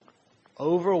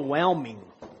overwhelming,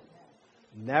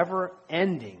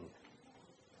 never-ending,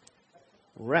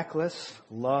 reckless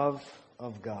love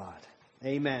of God.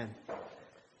 Amen.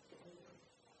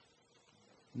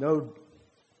 No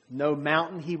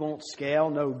mountain He won't scale,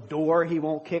 no door He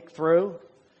won't kick through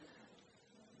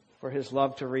for His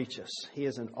love to reach us. He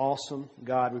is an awesome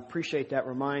God. We appreciate that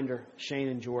reminder, Shane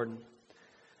and Jordan.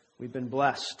 We've been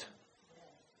blessed.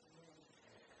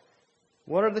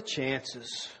 What are the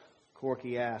chances,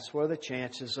 Corky asked, what are the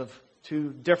chances of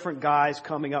two different guys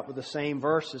coming up with the same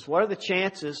verses? What are the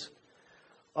chances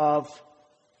of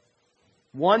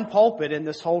one pulpit in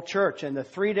this whole church, and the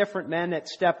three different men that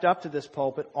stepped up to this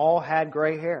pulpit all had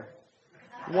gray hair?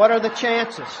 What are the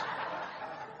chances?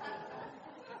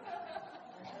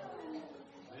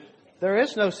 There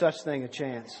is no such thing, a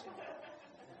chance.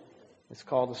 It's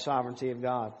called the sovereignty of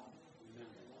God.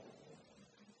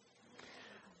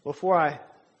 Before I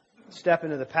step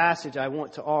into the passage, I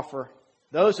want to offer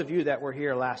those of you that were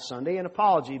here last Sunday an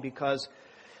apology, because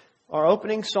in our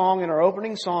opening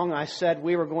song, I said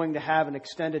we were going to have an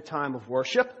extended time of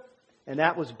worship. And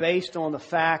that was based on the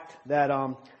fact that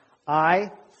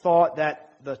I thought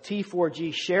that the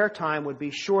T4G share time would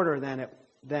be shorter than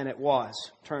it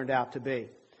turned out to be.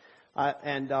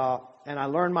 And I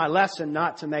learned my lesson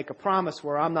not to make a promise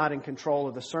where I'm not in control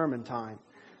of the sermon time.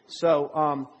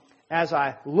 So as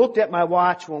I looked at my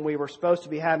watch when we were supposed to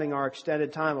be having our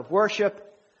extended time of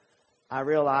worship, I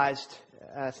realized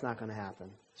that's not going to happen.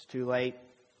 It's too late.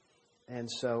 And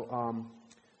so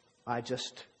I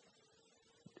just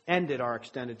ended our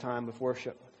extended time of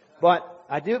worship. But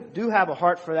I do have a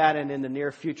heart for that, and in the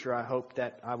near future I hope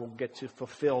that I will get to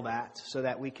fulfill that so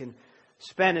that we can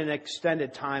spend an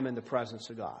extended time in the presence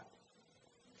of God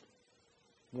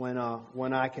when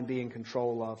I can be in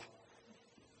control of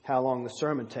how long the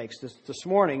sermon takes. This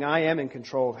morning I am in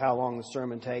control of how long the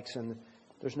sermon takes, and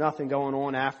there's nothing going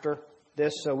on after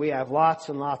this, so we have lots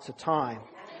and lots of time.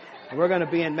 And we're going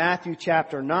to be in Matthew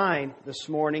chapter 9 this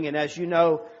morning, and as you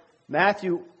know,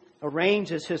 Matthew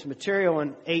arranges his material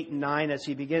in 8 and 9 as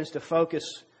he begins to focus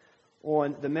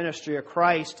on the ministry of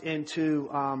Christ into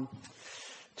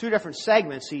two different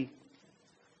segments.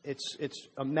 It's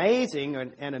amazing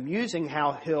and amusing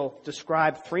how he'll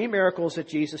describe 3 miracles that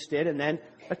Jesus did, and then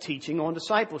a teaching on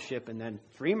discipleship, and then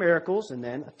 3 miracles, and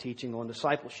then a teaching on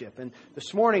discipleship. And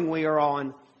this morning we are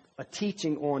on a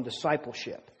teaching on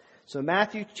discipleship. So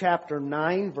Matthew chapter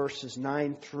 9, verses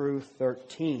 9 through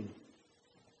 13.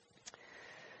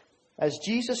 As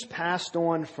Jesus passed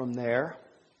on from there,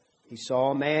 he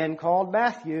saw a man called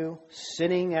Matthew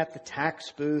sitting at the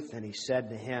tax booth, and he said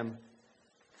to him,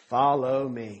 "Follow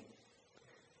me."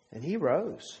 And he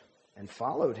rose and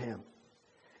followed him.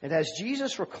 And as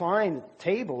Jesus reclined at the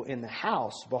table in the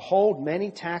house, behold, many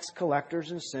tax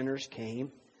collectors and sinners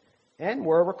came and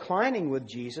were reclining with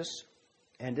Jesus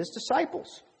and his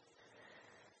disciples.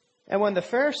 And when the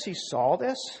Pharisees saw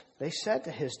this, they said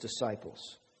to his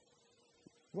disciples,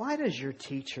 "Why does your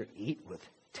teacher eat with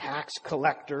tax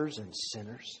collectors and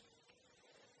sinners?"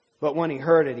 But when he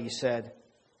heard it, he said,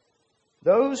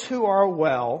 "Those who are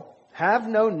well have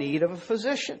no need of a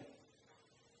physician,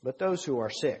 but those who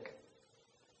are sick.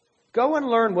 Go and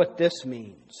learn what this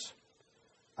means.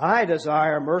 I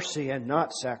desire mercy and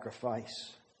not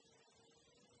sacrifice.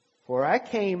 For I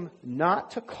came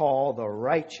not to call the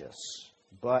righteous,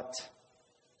 but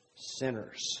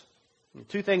sinners." The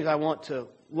 2 things I want to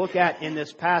look at in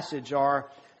this passage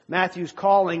are Matthew's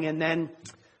calling, and then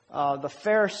the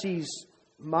Pharisees'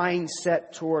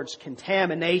 mindset towards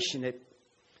contamination.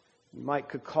 You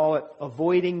could call it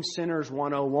Avoiding Sinners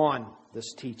 101,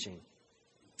 this teaching.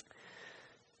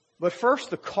 But first,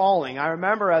 the calling. I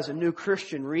remember as a new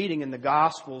Christian reading in the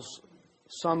Gospels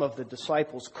some of the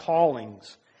disciples'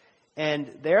 callings.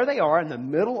 And there they are in the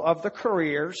middle of their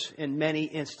careers in many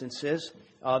instances.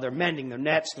 They're mending their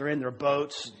nets. They're in their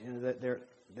boats.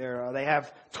 They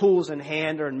have tools in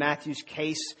hand. Or in Matthew's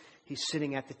case, he's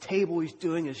sitting at the table. He's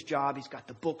doing his job. He's got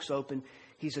the books open.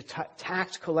 He's a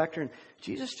tax collector. And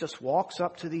Jesus just walks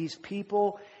up to these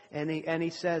people and he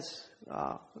says,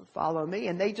 "Follow me."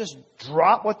 And they just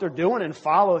drop what they're doing and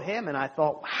follow him. And I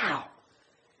thought, wow,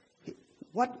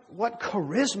 what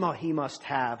charisma he must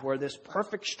have, where this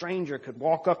perfect stranger could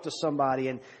walk up to somebody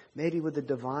and maybe with a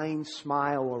divine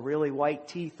smile or really white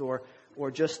teeth or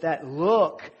just that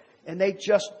look, and they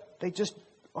just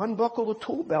unbuckle the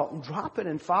tool belt and drop it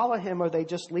and follow him, or they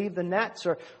just leave the nets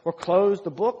or close the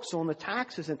books on the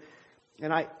taxes.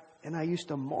 And I used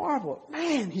to marvel,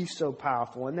 man, he's so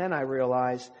powerful. And then I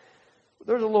realized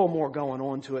there's a little more going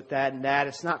on to it than that.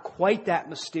 It's not quite that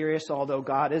mysterious, although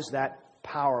God is that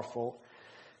powerful.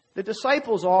 The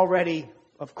disciples already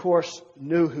of course,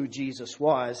 knew who Jesus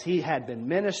was. He had been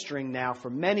ministering now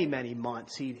for many, many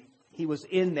months. He was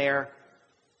in their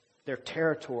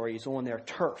territories, on their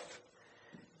turf.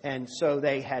 And so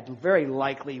they had very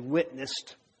likely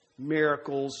witnessed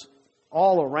miracles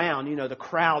all around. You know, the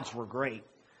crowds were great.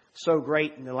 So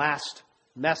great. In the last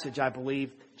message, I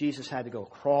believe, Jesus had to go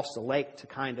across the lake to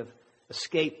kind of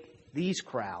escape these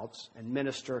crowds and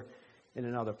minister in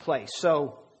another place.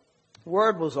 So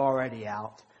word was already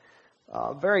out.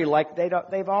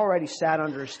 They've already sat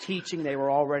under his teaching. They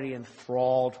were already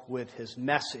enthralled with his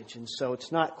message. And so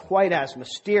it's not quite as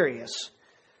mysterious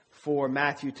for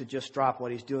Matthew to just drop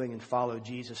what he's doing and follow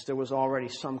Jesus. There was already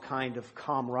some kind of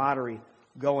camaraderie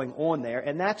going on there.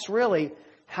 And that's really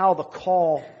how the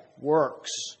call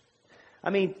works. I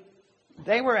mean,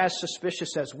 they were as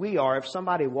suspicious as we are. If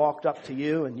somebody walked up to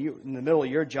you and you in the middle of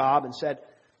your job and said,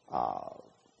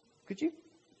 could you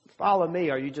follow me?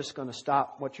 Are you just going to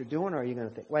stop what you're doing? Or are you going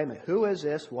to think, wait a minute, who is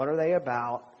this? What are they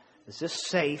about? Is this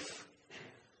safe?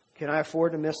 Can I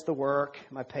afford to miss the work,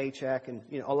 my paycheck? And,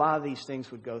 you know, a lot of these things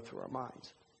would go through our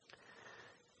minds.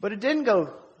 But it didn't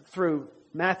go through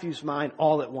Matthew's mind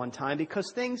all at one time,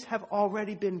 because things have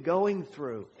already been going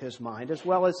through his mind, as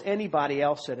well as anybody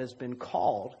else that has been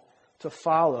called to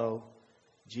follow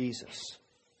Jesus.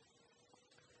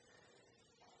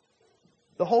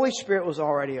 The Holy Spirit was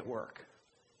already at work.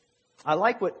 I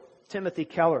like what Timothy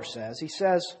Keller says. He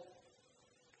says,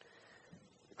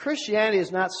 Christianity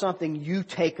is not something you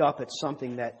take up, it's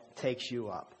something that takes you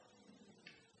up.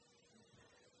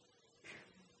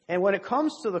 And when it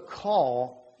comes to the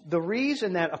call, the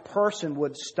reason that a person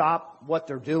would stop what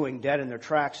they're doing dead in their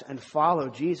tracks and follow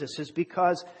Jesus is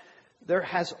because there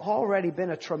has already been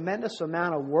a tremendous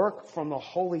amount of work from the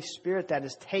Holy Spirit that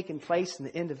has taken place in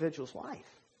the individual's life,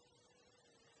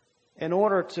 in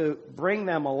order to bring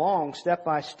them along step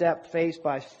by step, phase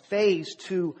by phase,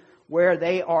 to where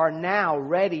they are now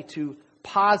ready to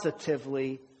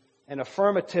positively and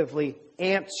affirmatively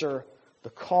answer the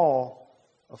call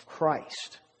of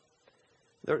Christ.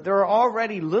 There are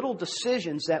already little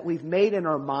decisions that we've made in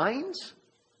our minds,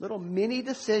 little mini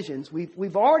decisions.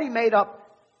 We've already made up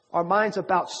our minds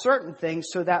about certain things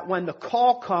so that when the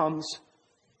call comes,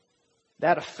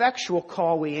 that effectual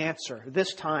call, we answer.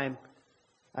 This time,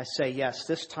 I say yes.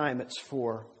 This time it's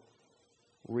for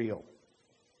real.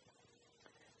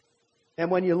 And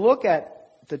when you look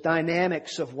at the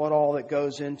dynamics of what all that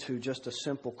goes into just a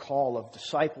simple call of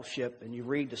discipleship, and you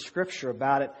read the Scripture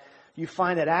about it, you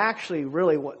find that actually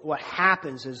really what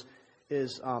happens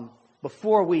is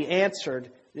before we answered,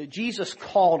 Jesus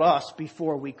called us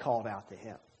before we called out to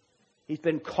Him. He's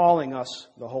been calling us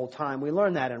the whole time. We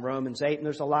learn that in Romans 8, and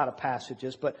there's a lot of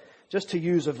passages, but just to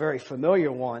use a very familiar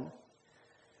one,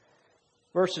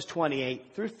 verses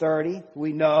 28 through 30,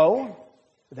 we know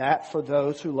that for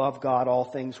those who love God, all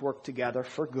things work together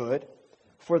for good,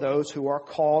 for those who are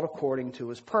called according to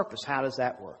His purpose. How does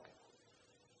that work?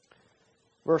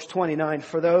 Verse 29,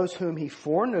 for those whom He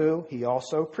foreknew, He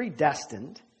also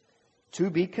predestined to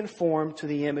be conformed to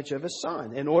the image of His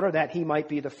Son, in order that He might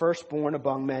be the firstborn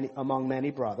among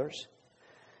many brothers.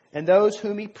 And those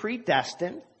whom He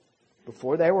predestined,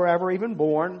 before they were ever even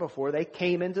born, before they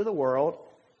came into the world,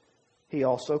 He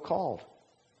also called.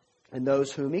 And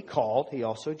those whom He called, He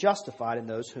also justified. And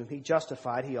those whom He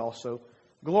justified, He also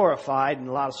glorified. And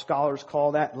a lot of scholars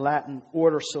call that in Latin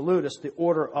order salutis, the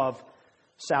order of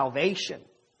salvation.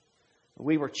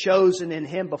 We were chosen in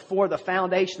Him before the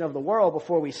foundation of the world,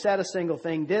 before we said a single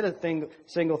thing, did a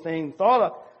single thing, thought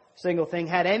a single thing,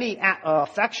 had any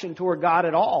affection toward God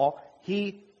at all.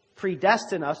 He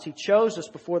predestined us. He chose us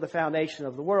before the foundation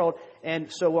of the world.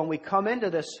 And so when we come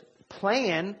into this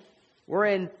plan, we're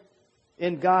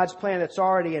in God's plan that's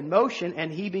already in motion,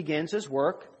 and He begins His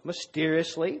work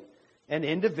mysteriously and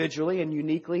individually and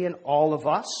uniquely in all of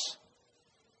us,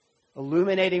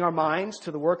 illuminating our minds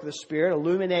to the work of the Spirit,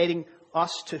 illuminating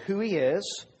us to who He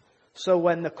is. So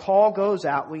when the call goes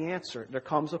out, we answer. There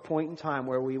comes a point in time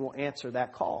where we will answer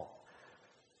that call.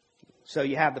 So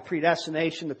you have the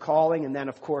predestination, the calling, and then,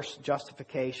 of course,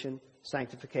 justification,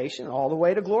 sanctification, all the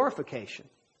way to glorification.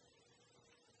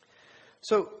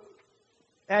 So,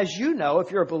 as you know,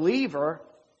 if you're a believer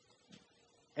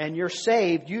and you're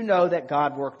saved, you know that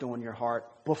God worked on your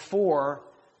heart before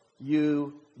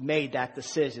you made that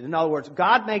decision. In other words,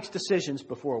 God makes decisions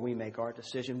before we make our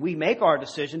decision. We make our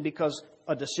decision because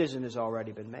a decision has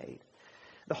already been made.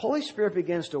 The Holy Spirit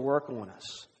begins to work on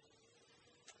us.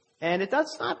 And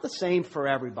that's not the same for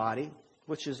everybody,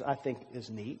 which is, I think,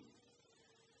 is neat.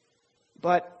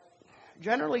 But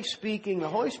generally speaking, the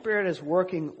Holy Spirit is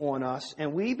working on us,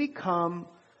 and we become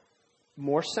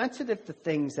more sensitive to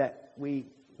things that we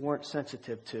weren't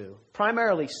sensitive to.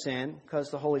 Primarily sin, because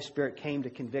the Holy Spirit came to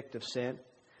convict of sin.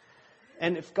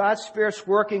 And if God's Spirit's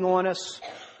working on us,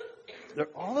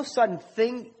 all of a sudden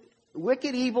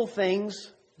wicked, evil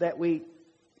things that we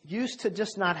used to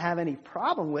just not have any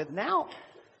problem with now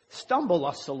stumble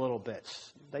us a little bit.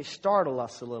 They startle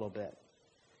us a little bit.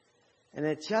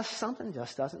 And something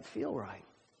just doesn't feel right.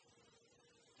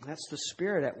 That's the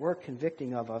Spirit at work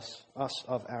convicting of us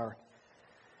of our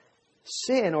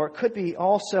sin. Or it could be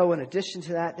also, in addition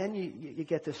to that, then you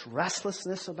get this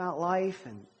restlessness about life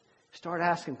and start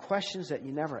asking questions that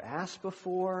you never asked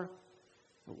before.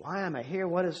 Why am I here?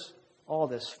 What is all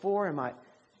this for?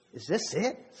 Is this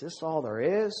it? Is this all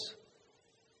there is?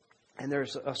 And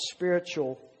there's a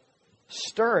spiritual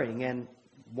stirring. And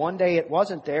one day it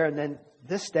wasn't there, and then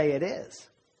this day it is.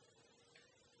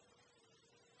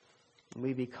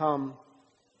 We become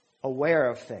aware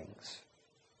of things.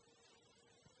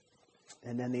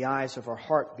 And then the eyes of our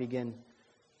heart begin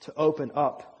to open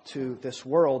up to this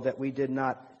world that we did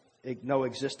not know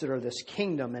existed, or this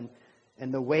kingdom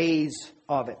and the ways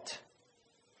of it.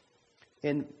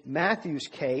 In Matthew's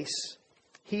case,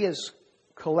 he is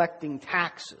collecting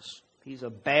taxes. He's a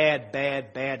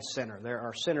bad sinner. There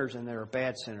are sinners and there are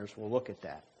bad sinners. We'll look at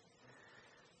that.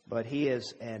 But he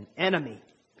is an enemy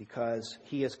because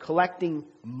he is collecting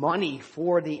money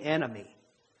for the enemy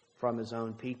from his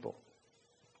own people.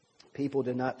 People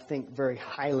did not think very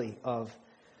highly of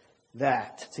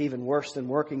that. It's even worse than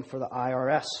working for the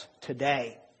IRS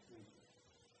today.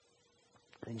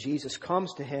 And Jesus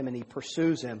comes to him and he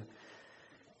pursues him.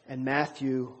 And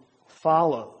Matthew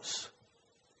follows.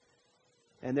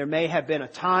 And there may have been a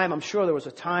time, I'm sure there was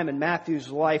a time in Matthew's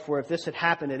life where if this had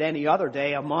happened at any other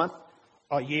day, a month,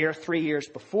 a year, 3 years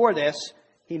before this,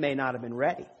 he may not have been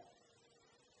ready.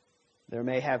 There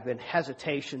may have been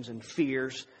hesitations and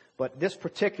fears. But this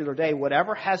particular day,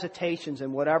 whatever hesitations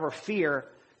and whatever fear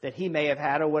that he may have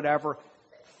had or whatever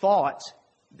thoughts,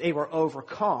 they were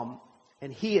overcome.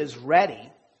 And he is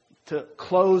ready to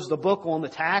close the book on the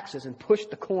taxes and push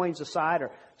the coins aside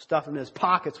or stuff them in his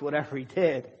pockets, whatever he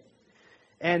did.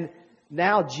 And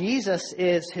now Jesus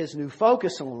is his new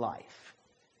focus on life.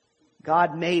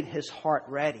 God made his heart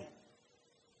ready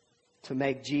to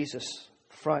make Jesus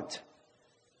front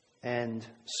and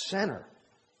center.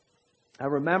 I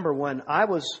remember when I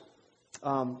was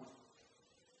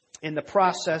in the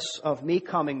process of me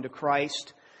coming to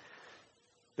Christ,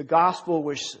 the gospel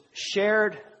was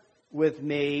shared with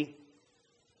me.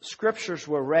 Scriptures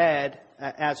were read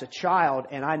as a child,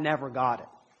 and I never got it.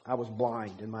 I was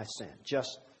blind in my sin.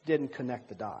 Just didn't connect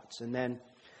the dots. And then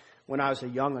when I was a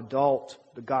young adult,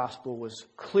 the gospel was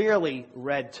clearly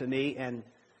read to me and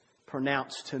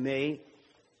pronounced to me.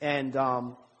 And,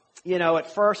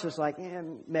 at first it's like,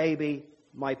 maybe,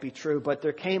 might be true. But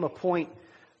there came a point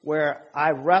where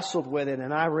I wrestled with it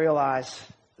and I realized,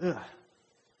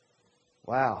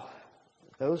 wow,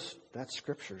 that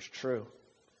scripture is true.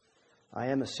 I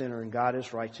am a sinner and God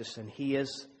is righteous and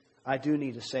I do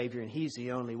need a Savior and He's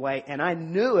the only way. And I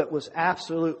knew it was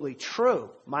absolutely true.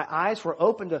 My eyes were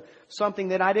open to something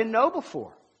that I didn't know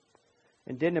before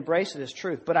and didn't embrace it as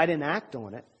truth, but I didn't act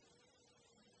on it.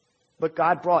 But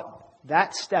God brought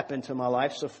that step into my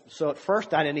life. So at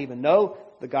first I didn't even know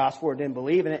the gospel or didn't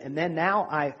believe in it. And then now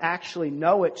I actually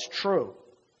know it's true.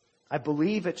 I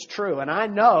believe it's true. And I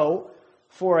know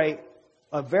for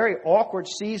a very awkward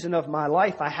season of my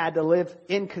life, I had to live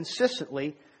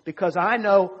inconsistently because I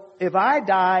know if I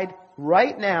died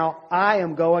right now, I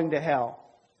am going to hell.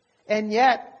 And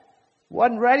yet,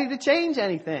 wasn't ready to change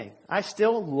anything. I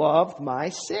still loved my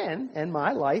sin and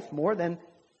my life more than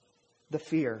the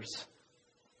fears.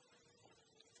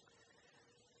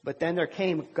 But then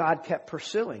God kept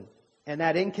pursuing. And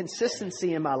that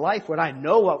inconsistency in my life, when I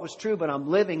know what was true, but I'm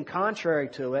living contrary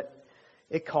to it,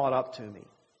 it caught up to me.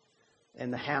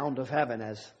 And the hound of heaven,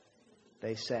 as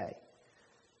they say,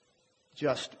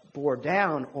 just bore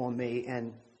down on me,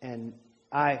 and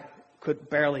I could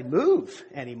barely move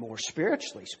anymore,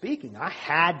 spiritually speaking. I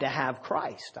had to have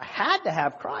Christ. I had to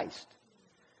have Christ.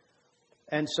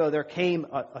 And so there came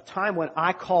a time when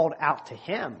I called out to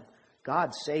Him,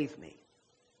 God save me.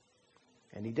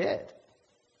 And He did.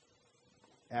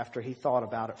 After He thought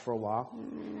about it for a while,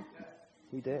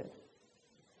 He did.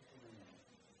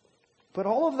 But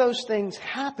all of those things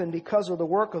happened because of the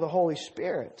work of the Holy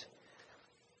Spirit.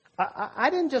 I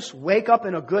didn't just wake up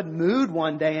in a good mood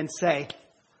one day and say,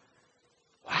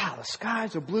 wow, the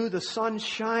skies are blue, the sun's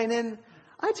shining.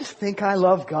 I just think I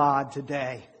love God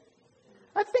today.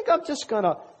 I think I'm just going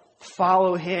to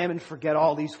follow Him and forget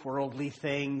all these worldly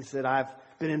things that I've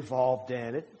been involved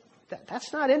in.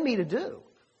 That's not in me to do.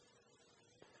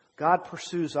 God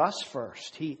pursues us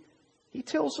first. He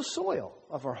tills the soil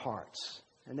of our hearts.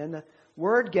 And then the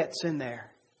Word gets in there.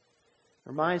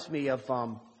 Reminds me of,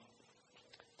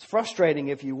 it's frustrating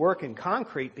if you work in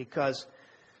concrete because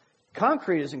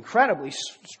concrete is incredibly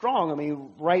strong. I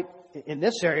mean, right in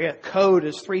this area, code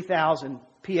is 3,000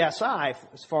 PSI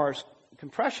as far as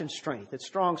compression strength. It's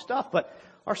strong stuff, but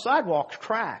our sidewalks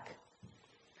crack.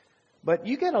 But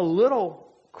you get a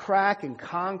little crack in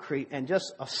concrete and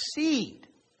just a seed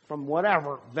from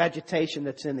whatever vegetation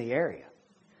that's in the area.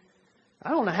 I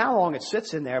don't know how long it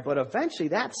sits in there, but eventually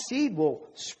that seed will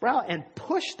sprout and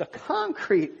push the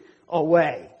concrete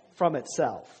away from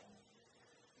itself.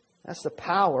 That's the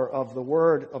power of the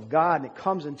Word of God, and it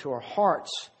comes into our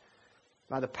hearts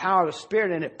by the power of the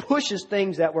Spirit, and it pushes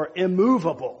things that were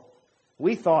immovable.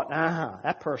 We thought,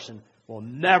 that person will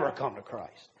never come to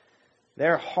Christ.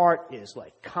 Their heart is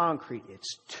like concrete.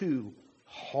 It's too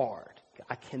hard.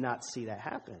 I cannot see that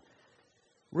happen.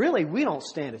 Really, we don't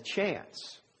stand a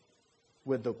chance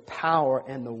with the power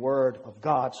and the Word of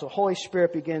God. So the Holy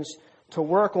Spirit begins to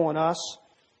work on us.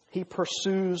 He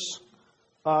pursues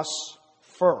us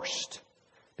first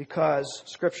because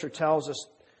Scripture tells us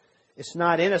it's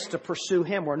not in us to pursue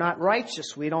Him. We're not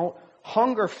righteous. We don't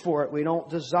hunger for it. We don't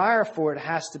desire for it. It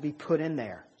has to be put in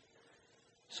there.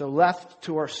 So left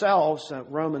to ourselves,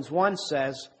 Romans 1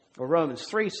 says, or Romans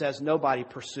 3 says, nobody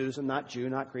pursues Him, not Jew,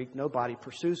 not Greek. Nobody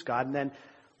pursues God. And then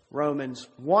Romans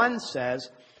 1 says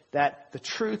that the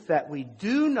truth that we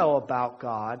do know about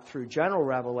God through general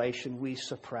revelation, we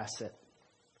suppress it.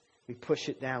 We push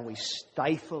it down. We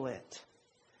stifle it.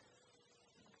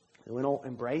 And we don't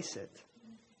embrace it.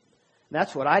 And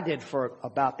that's what I did for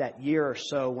about that year or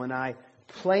so when I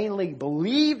plainly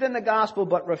believed in the gospel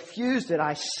but refused it.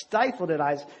 I stifled it.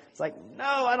 It's like,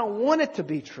 no, I don't want it to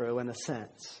be true in a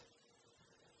sense.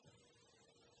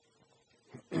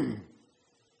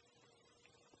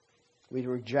 We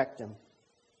reject Him.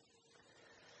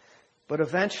 But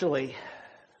eventually,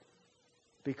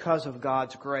 because of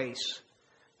God's grace,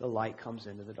 the light comes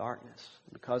into the darkness.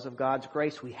 Because of God's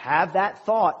grace, we have that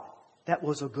thought that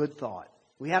was a good thought.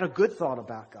 We had a good thought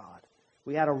about God.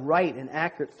 We had a right and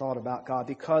accurate thought about God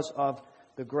because of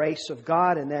the grace of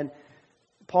God. And then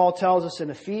Paul tells us in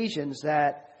Ephesians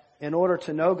that in order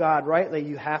to know God rightly,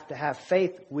 you have to have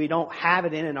faith. We don't have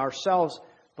it in ourselves,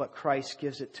 but Christ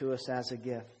gives it to us as a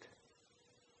gift.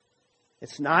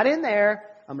 It's not in there.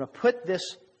 I'm going to put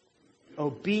this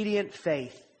obedient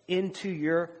faith into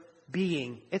your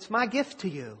being. It's my gift to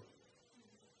you.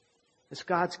 It's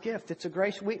God's gift. It's a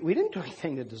grace. We didn't do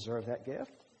anything to deserve that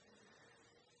gift.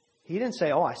 He didn't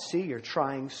say, I see you're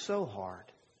trying so hard.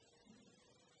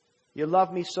 You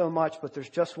love me so much, but there's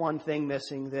just one thing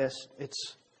missing.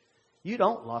 It's, you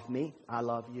don't love me. I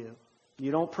love you.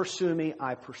 You don't pursue me.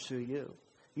 I pursue you.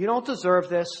 You don't deserve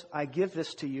this. I give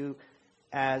this to you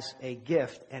as a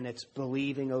gift, and it's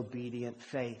believing, obedient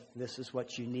faith. This is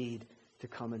what you need to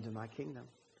come into my kingdom.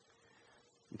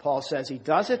 And Paul says He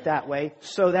does it that way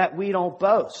so that we don't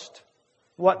boast.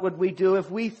 What would we do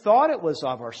if we thought it was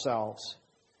of ourselves?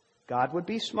 God would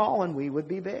be small and we would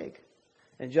be big.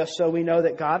 And just so we know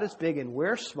that God is big and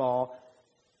we're small,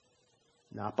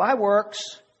 not by works,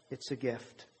 it's a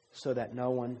gift so that no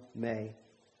one may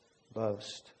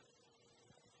boast.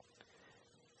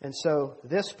 And so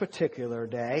this particular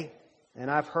day,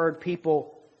 and I've heard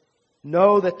people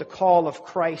know that the call of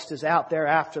Christ is out there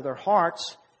after their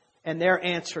hearts, and their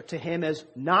answer to Him is,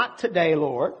 not today,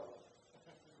 Lord.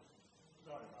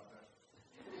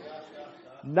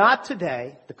 Not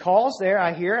today. The call's there.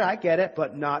 I hear it. I get it.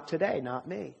 But not today. Not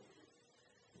me.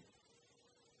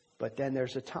 But then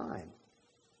there's a time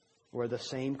where the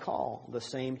same call, the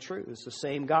same truths, the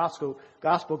same gospel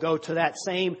go to that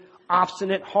same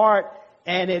obstinate heart.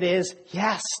 And it is,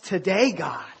 yes, today,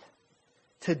 God.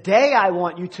 Today I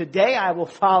want you. Today I will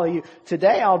follow you.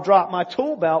 Today I'll drop my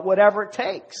tool belt, whatever it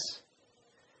takes.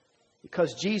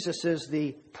 Because Jesus is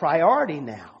the priority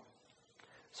now.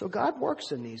 So God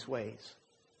works in these ways.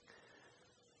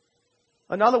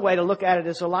 Another way to look at it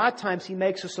is a lot of times He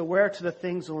makes us aware to the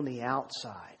things on the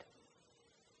outside.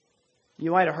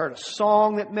 You might have heard a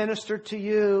song that ministered to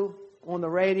you on the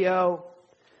radio.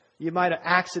 You might have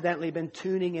accidentally been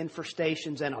tuning in for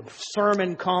stations and a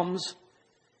sermon comes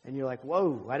and you're like,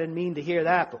 whoa, I didn't mean to hear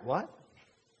that, but what?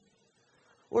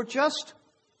 Or just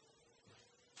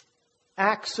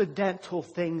accidental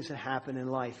things that happen in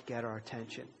life get our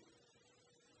attention.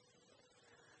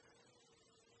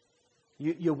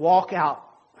 You walk out,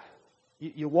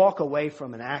 you walk away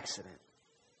from an accident.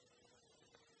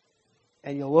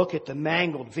 And you look at the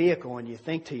mangled vehicle and you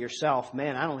think to yourself,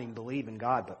 man, I don't even believe in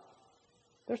God, but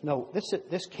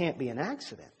this can't be an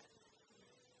accident.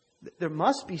 there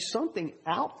must be something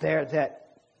out there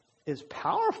that is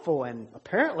powerful and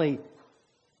apparently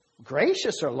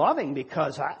gracious or loving,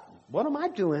 because what am I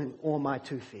doing on my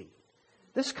 2 feet?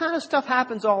 This kind of stuff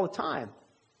happens all the time.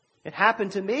 It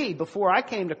happened to me before I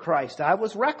came to Christ. I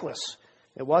was reckless.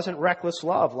 It wasn't reckless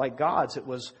love like God's. It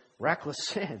was reckless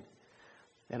sin.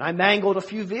 And I mangled a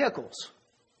few vehicles.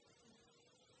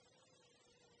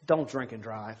 Don't drink and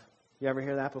drive. You ever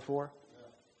hear that before?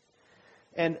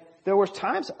 And there were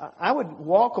times I would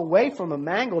walk away from a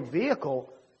mangled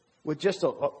vehicle with just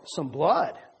some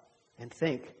blood and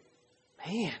think,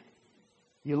 man,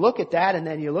 you look at that and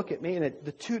then you look at me and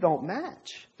the two don't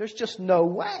match. There's just no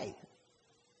way.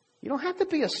 You don't have to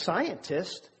be a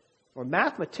scientist or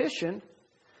mathematician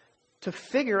to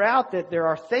figure out that there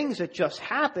are things that just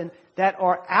happen that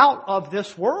are out of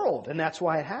this world, and that's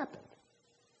why it happened.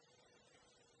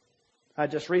 I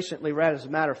just recently read, as a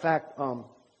matter of fact,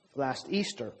 last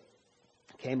Easter,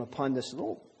 came upon this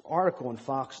little article in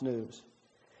Fox News.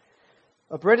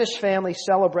 A British family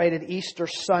celebrated Easter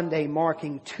Sunday,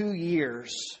 marking 2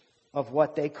 years of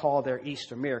what they call their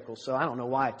Easter miracle. So I don't know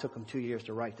why it took them 2 years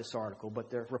to write this article, but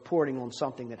they're reporting on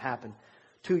something that happened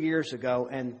 2 years ago.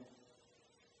 And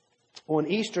on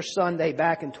Easter Sunday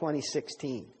back in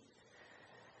 2016,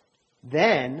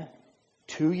 then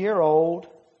 2-year-old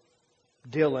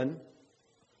Dylan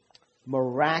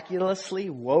miraculously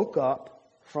woke up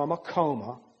from a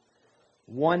coma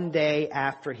one day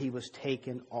after he was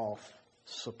taken off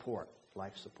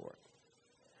life support.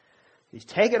 He's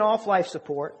taken off life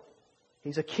support.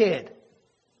 He's a kid.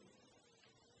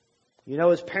 You know,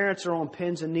 his parents are on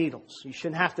pins and needles. You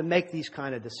shouldn't have to make these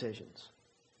kind of decisions.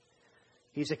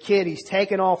 He's a kid. He's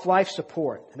taken off life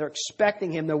support. They're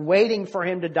expecting him. They're waiting for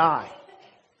him to die.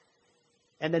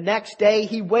 And the next day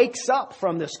he wakes up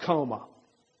from this coma.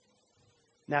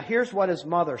 Now here's what his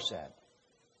mother said.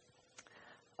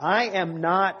 I am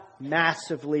not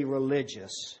massively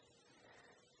religious,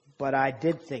 but I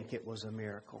did think it was a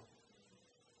miracle.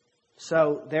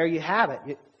 So there you have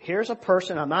it. Here's a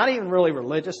person. I'm not even really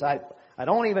religious. I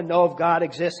don't even know if God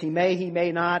exists. He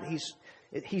may not.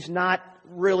 He's not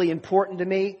really important to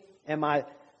me and my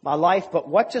life. But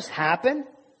what just happened?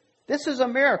 This is a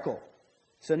miracle.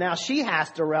 So now she has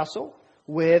to wrestle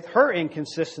with her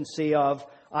inconsistency of,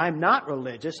 I'm not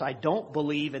religious. I don't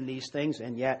believe in these things.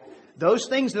 And yet those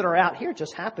things that are out here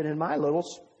just happen in my little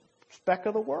speck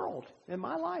of the world, in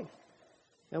my life.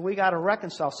 And we got to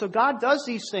reconcile. So God does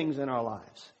these things in our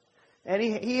lives. And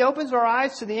He opens our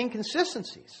eyes to the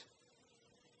inconsistencies.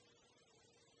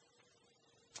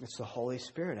 It's the Holy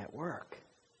Spirit at work,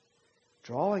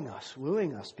 drawing us,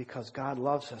 wooing us, because God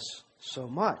loves us so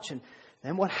much. And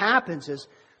then what happens is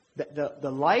that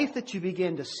the life that you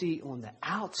begin to see on the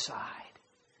outside,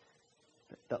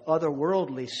 the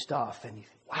otherworldly stuff, and you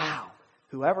think, wow,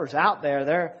 whoever's out there,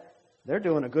 they're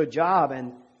doing a good job,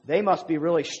 and they must be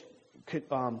really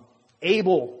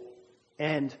able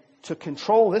and to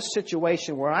control this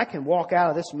situation where I can walk out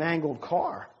of this mangled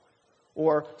car.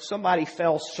 Or somebody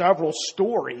fell several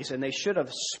stories and they should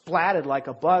have splatted like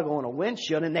a bug on a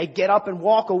windshield, and they get up and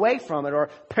walk away from it. Or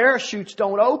parachutes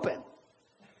don't open.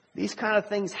 These kind of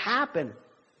things happen.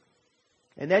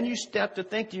 And then you start to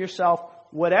think to yourself,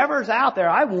 whatever's out there,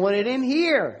 I want it in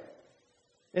here.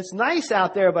 It's nice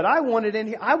out there, but I want it in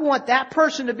here. I want that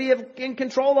person to be in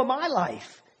control of my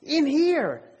life. In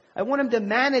here. I want him to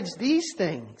manage these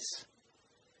things.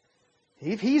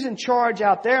 If He's in charge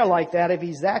out there like that, if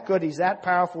He's that good, He's that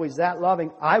powerful, He's that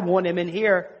loving, I want Him in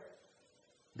here,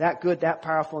 that good, that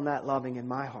powerful, and that loving in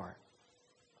my heart.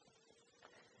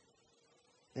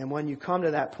 And when you come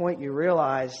to that point, you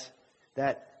realize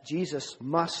that Jesus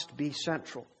must be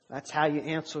central. That's how you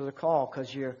answer the call,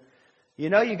 because you're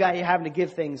having to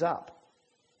give things up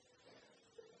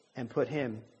and put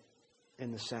Him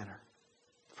in the center.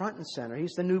 Front and center.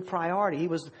 He's the new priority. He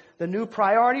was the new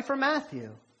priority for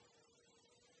Matthew.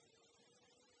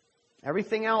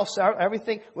 Everything else,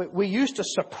 we used to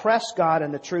suppress God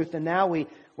and the truth, and now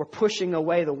we're pushing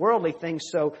away the worldly things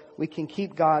so we can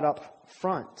keep God up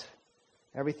front.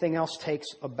 Everything else takes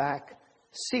a back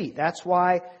seat. That's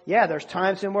why, there's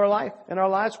times in our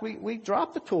lives we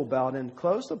drop the tool belt and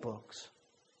close the books.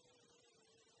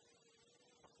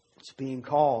 It's being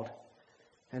called,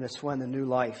 and it's when the new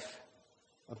life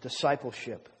of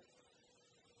discipleship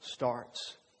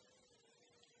starts.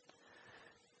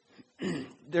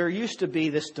 There used to be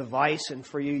this device, and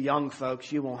for you young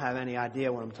folks, you won't have any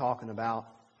idea what I'm talking about.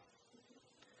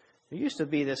 There used to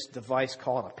be this device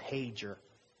called a pager.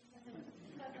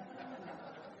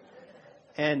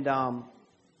 And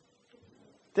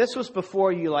this was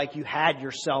before you had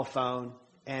your cell phone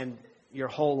and your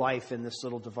whole life in this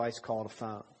little device called a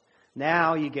phone.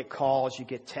 Now you get calls, you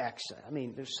get texts. I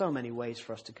mean, there's so many ways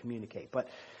for us to communicate. But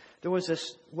there was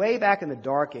this, way back in the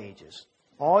dark ages,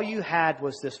 all you had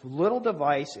was this little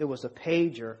device. It was a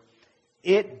pager.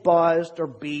 It buzzed or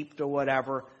beeped or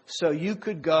whatever, so you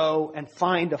could go and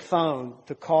find a phone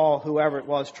to call whoever it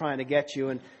was trying to get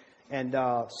you. And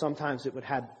sometimes it would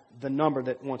have the number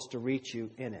that wants to reach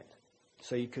you in it.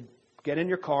 So you could get in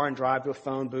your car and drive to a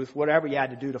phone booth, whatever you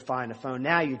had to do to find a phone.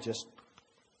 Now you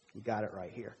got it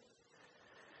right here.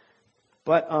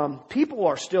 But people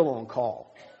are still on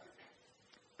call.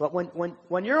 But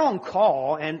when you're on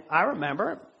call, and I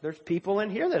remember there's people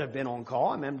in here that have been on call.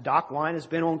 I mean, Doc Wine has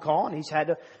been on call, and he's had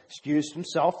to excuse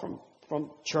himself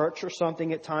from church or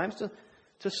something at times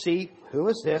to see who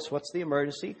is this, what's the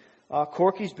emergency.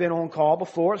 Corky's been on call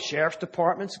before. The sheriff's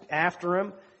department's after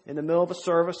him in the middle of a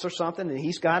service or something, and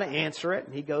he's got to answer it,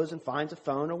 and he goes and finds a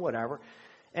phone or whatever.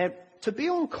 And to be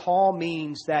on call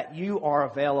means that you are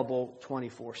available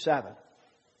 24/7.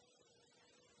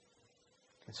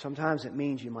 And sometimes it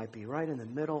means you might be right in the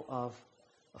middle of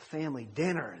a family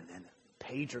dinner, and then a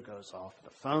pager goes off, the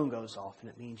phone goes off, and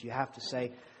it means you have to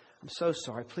say, I'm so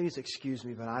sorry, please excuse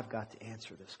me, but I've got to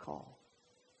answer this call.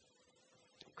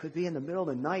 It could be in the middle of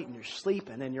the night and you're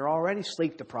sleeping and you're already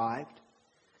sleep deprived.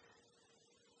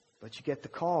 But you get the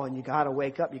call and you got to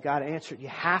wake up, you got to answer it. You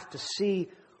have to see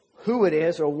who it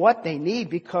is or what they need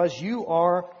because you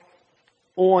are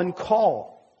on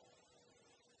call.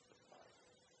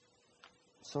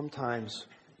 Sometimes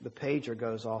the pager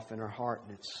goes off in our heart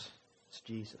and it's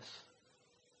Jesus.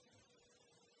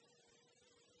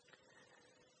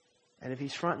 And if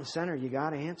He's front and center, you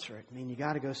got to answer it. I mean, you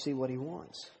got to go see what He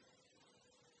wants.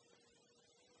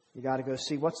 You got to go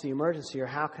see what's the emergency or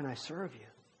how can I serve you?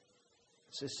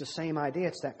 It's the same idea.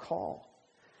 It's that call.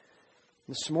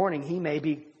 This morning, He may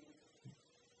be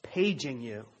paging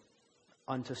you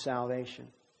unto salvation.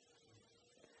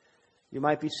 You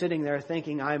might be sitting there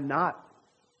thinking, I'm not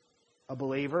a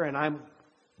believer, and I'm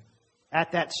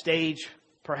at that stage,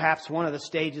 perhaps one of the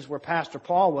stages where Pastor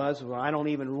Paul was, where I don't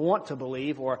even want to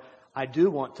believe, or I do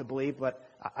want to believe, but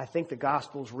I think the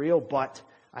gospel's real, but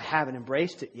I haven't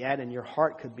embraced it yet, and your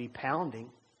heart could be pounding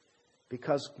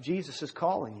because Jesus is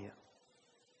calling you.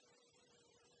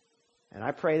 And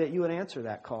I pray that you would answer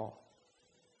that call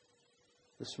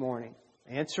this morning.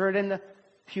 Answer it in the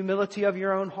humility of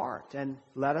your own heart and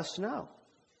let us know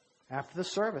after the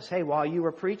service. Hey, while you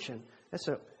were preaching, that's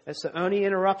the only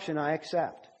interruption I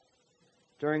accept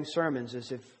during sermons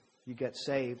is if you get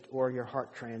saved or your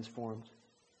heart transformed.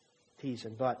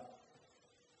 Teasing. But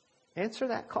answer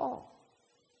that call.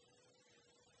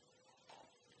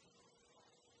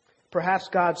 Perhaps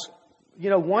God's,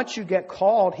 once you get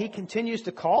called, He continues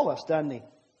to call us, doesn't He?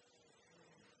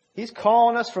 He's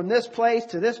calling us from this place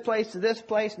to this place to this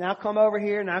place. Now come over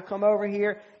here. Now come over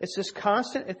here. It's this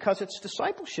constant, because it's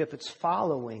discipleship. It's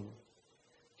following.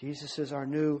 Jesus is our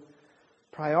new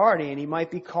priority, and He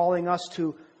might be calling us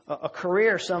to a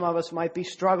career. Some of us might be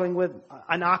struggling with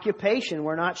an occupation.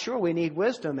 We're not sure. We need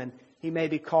wisdom, and He may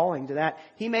be calling to that.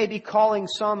 He may be calling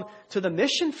some to the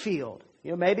mission field.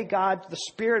 Maybe God, the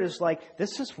Spirit is like,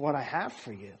 this is what I have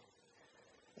for you.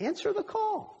 Answer the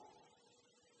call.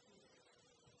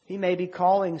 He may be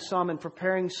calling some and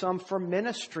preparing some for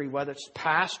ministry, whether it's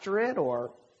pastorate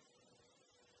or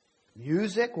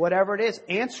music, whatever it is.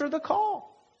 Answer the call.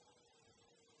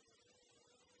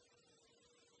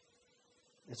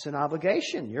 It's an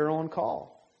obligation. You're on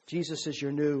call. Jesus is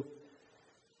your new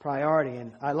priority.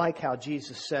 And I like how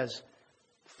Jesus says,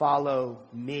 follow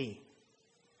me.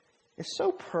 It's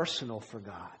so personal for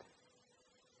God.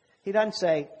 He doesn't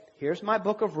say, here's my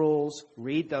book of rules,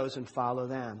 read those and follow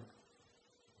them.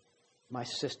 My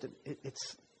system.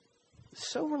 It's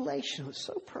so relational. It's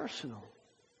so personal.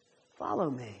 Follow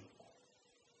me.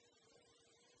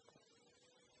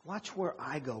 Watch where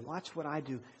I go. Watch what I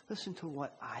do. Listen to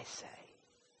what I say.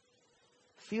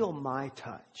 Feel my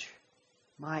touch,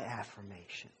 my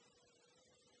affirmation.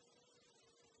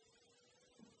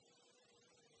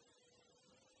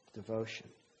 Devotion.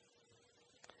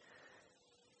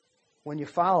 When you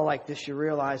follow like this, you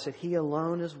realize that He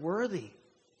alone is worthy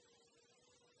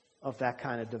of that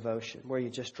kind of devotion, where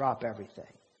you just drop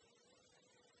everything.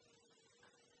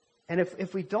 And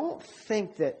if we don't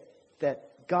think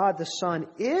that God the Son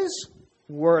is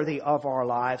worthy of our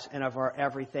lives and of our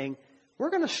everything, we're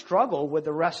going to struggle with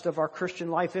the rest of our Christian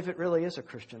life, if it really is a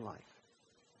Christian life.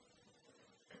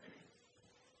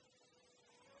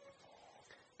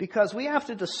 Because we have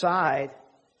to decide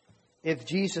if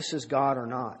Jesus is God or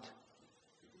not.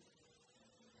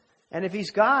 And if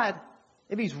He's God,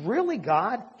 if He's really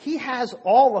God, He has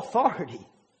all authority.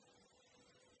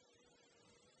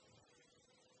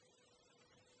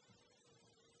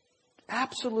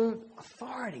 absolute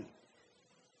authority.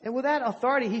 And with that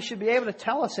authority, He should be able to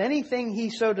tell us anything He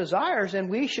so desires, and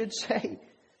we should say,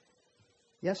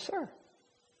 yes, sir.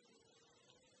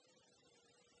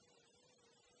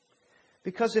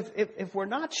 Because if we're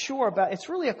not sure about, it's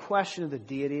really a question of the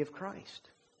deity of Christ.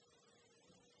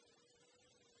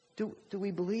 Do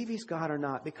we believe He's God or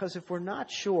not? Because if we're not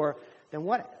sure, then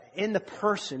what in the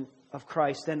person of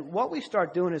Christ, then what we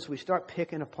start doing is we start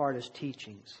picking apart His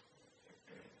teachings.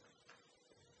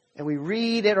 And we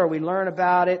read it or we learn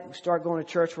about it. We start going to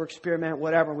church for experiment,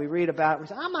 whatever. We read about it. We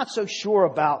say, I'm not so sure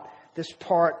about this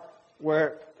part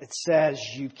where it says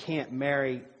you can't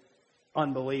marry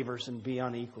unbelievers and be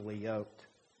unequally yoked.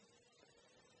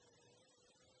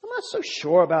 I'm not so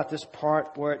sure about this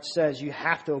part where it says you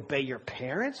have to obey your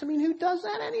parents. I mean, who does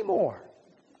that anymore?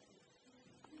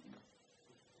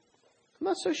 I'm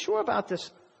not so sure about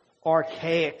this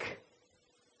archaic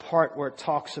part where it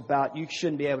talks about you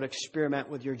shouldn't be able to experiment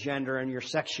with your gender and your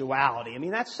sexuality. I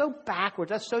mean, that's so backwards.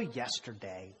 That's so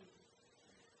yesterday.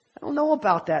 I don't know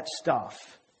about that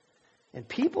stuff. And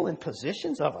people in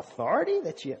positions of authority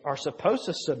that you are supposed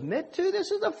to submit to,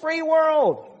 this is a free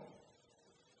world.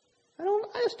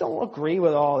 I just don't agree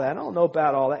with all that. I don't know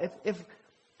about all that.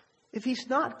 If He's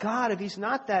not God, if He's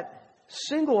not that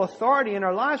single authority in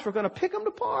our lives, we're going to pick Him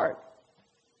apart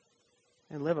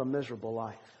and live a miserable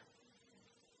life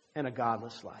and a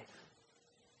godless life.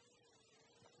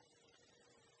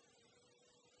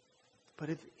 But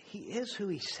if He is who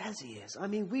He says He is, I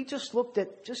mean, we just looked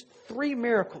at just 3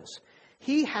 miracles.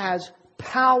 He has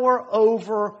power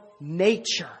over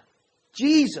nature.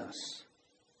 Jesus.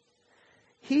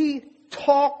 He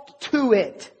talked to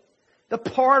it. The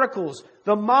particles,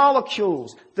 the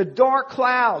molecules, the dark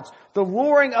clouds, the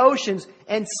roaring oceans,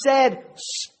 and said,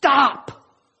 stop.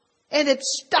 And it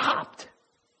stopped.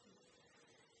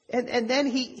 And then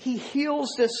he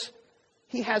heals this.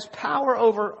 He has power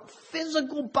over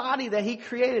physical body that He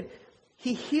created.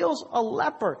 He heals a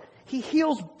leper. He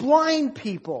heals blind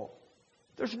people.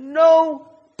 There's no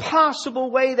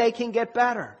possible way they can get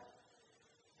better.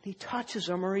 He touches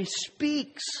them or He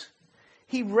speaks.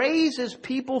 He raises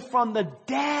people from the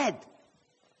dead.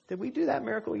 Did we do that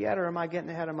miracle yet, or am I getting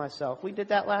ahead of myself? We did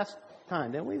that last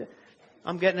time, didn't we?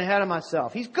 I'm getting ahead of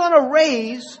myself. He's going to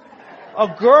raise a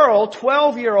girl,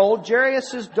 12-year-old,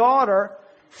 Jairus' daughter,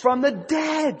 from the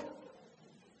dead.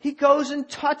 He goes and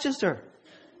touches her.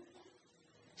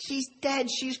 She's dead.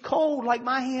 She's cold like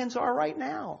my hands are right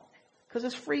now. Because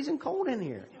it's freezing cold in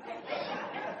here.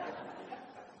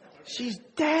 She's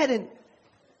dead and,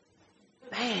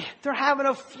 man, they're having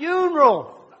a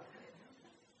funeral.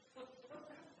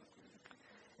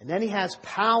 And then He has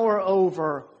power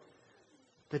over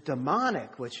the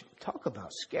demonic, which, talk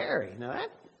about scary. Now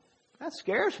that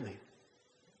scares me.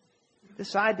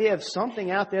 This idea of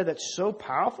something out there that's so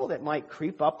powerful that might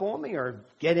creep up on me or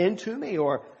get into me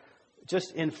or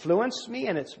just influence me,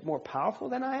 and it's more powerful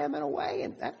than I am in a way,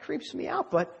 and that creeps me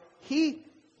out. But he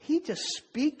just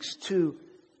speaks to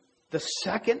the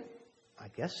second, I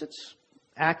guess it's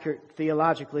accurate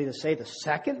theologically to say the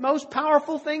second most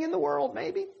powerful thing in the world,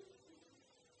 maybe.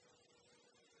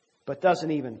 But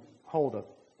doesn't even hold a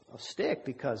stick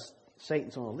because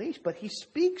Satan's on a leash. But He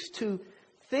speaks to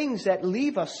things that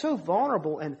leave us so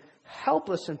vulnerable and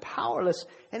helpless and powerless.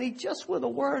 And He just, with a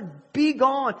word, be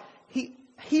gone.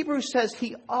 Hebrews says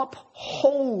He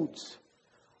upholds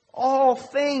all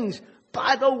things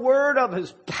by the word of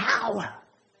His power.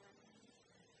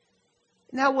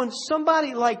 Now, when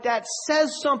somebody like that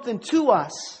says something to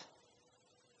us,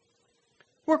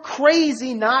 we're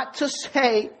crazy not to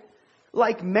say,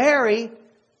 like Mary,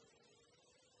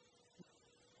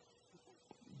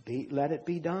 let it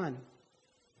be done.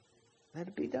 Let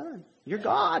it be done. You're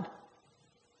God.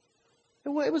 It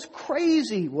was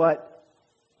crazy what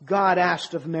God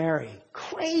asked of Mary.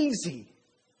 Crazy.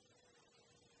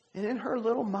 And in her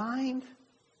little mind,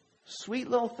 sweet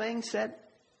little thing said,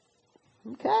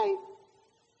 okay.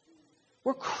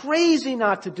 We're crazy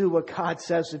not to do what God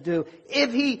says to do.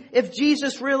 If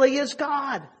Jesus really is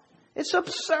God. It's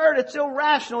absurd. It's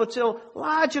irrational. It's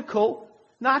illogical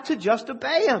not to just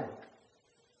obey Him.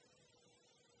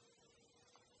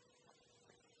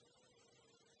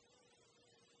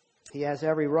 He has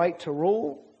every right to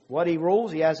rule what He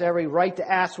rules. He has every right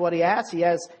to ask what He asks. He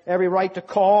has every right to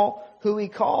call who He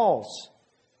calls.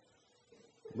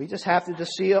 We just have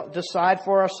to decide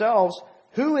for ourselves,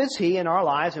 who is He in our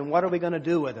lives and what are we going to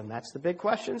do with Him? That's the big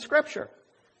question in Scripture.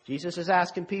 Jesus is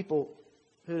asking people,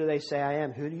 who do they say I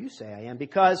am? Who do you say I am?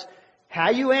 Because how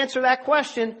you answer that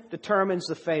question determines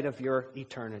the fate of your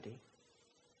eternity.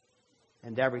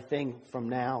 And everything from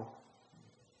now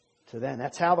to then.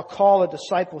 That's how the call of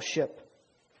discipleship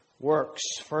works.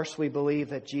 First, we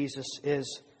believe that Jesus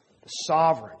is the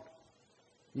sovereign.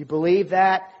 You believe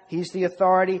that He's the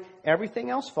authority, everything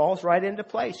else falls right into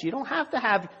place. You don't have to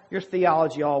have your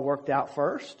theology all worked out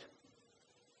first.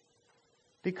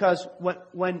 Because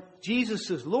when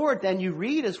Jesus is Lord, then you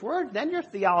read His Word, then your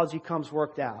theology comes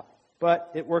worked out.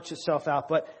 But it works itself out.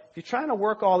 But if you're trying to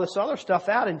work all this other stuff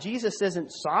out and Jesus isn't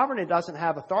sovereign and doesn't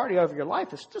have authority over your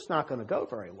life, it's just not going to go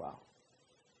very well.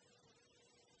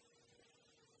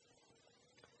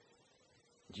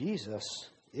 Jesus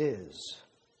is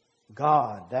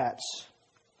God. That's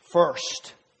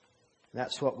first.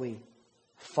 That's what we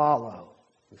follow.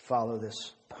 We follow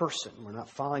this person. We're not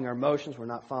following our emotions. We're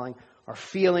not following our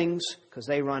feelings because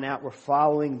they run out. We're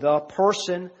following the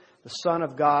person, the Son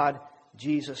of God,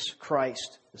 Jesus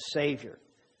Christ, the Savior.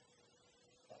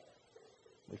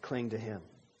 We cling to Him.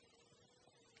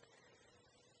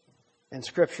 And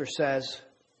Scripture says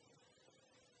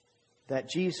that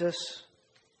Jesus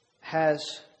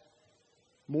has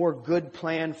more good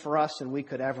plan for us than we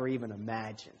could ever even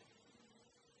imagine.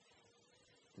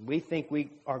 We think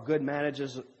we are good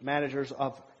managers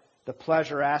of the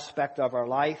pleasure aspect of our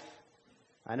life.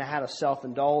 I know how to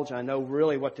self-indulge. I know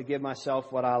really what to give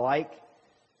myself what I like.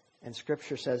 And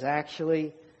Scripture says,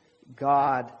 actually,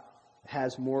 God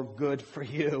has more good for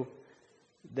you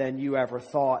than you ever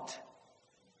thought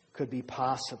could be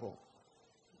possible.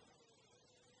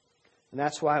 And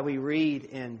that's why we read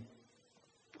in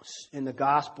the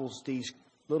Gospels these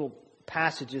little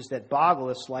passages that boggle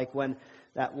us, like when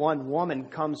that one woman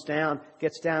gets down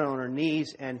on her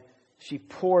knees, and she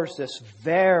pours this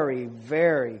very,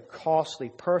 very costly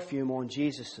perfume on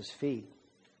Jesus' feet.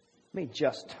 I mean,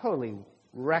 just totally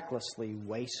recklessly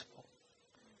wasteful.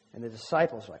 And the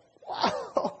disciples are like,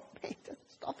 "Whoa, man, that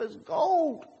stuff is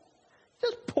gold.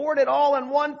 Just poured it all in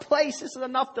one place. This is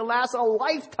enough to last a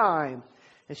lifetime."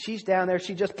 And she's down there.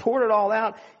 She just poured it all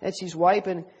out, and she's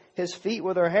wiping His feet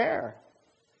with her hair.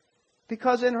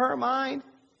 Because in her mind,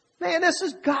 man, this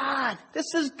is God.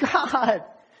 This is God.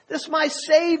 This is my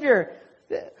Savior.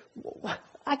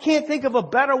 I can't think of a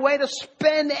better way to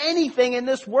spend anything in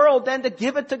this world than to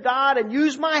give it to God and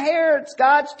use my hair. It's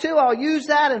God's too. I'll use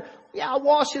that, and I'll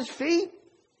wash His feet.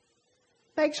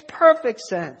 Makes perfect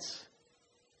sense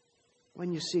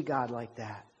when you see God like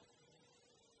that.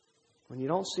 When you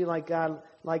don't see God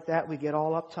like that, we get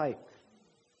all uptight.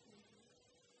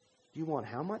 You want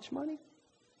how much money?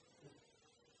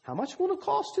 How much will it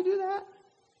cost to do that?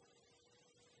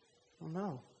 Well,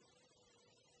 no.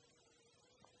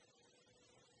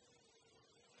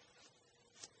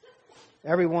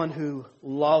 Everyone who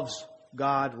loves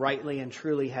God rightly and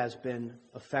truly has been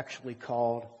effectually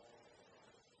called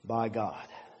by God.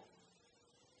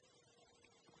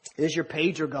 Is your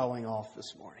pager going off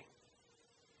this morning?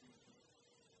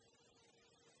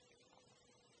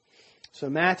 So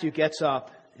Matthew gets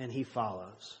up and he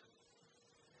follows.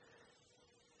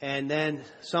 And then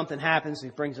something happens. He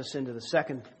brings us into the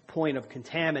second point of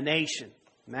contamination.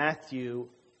 Matthew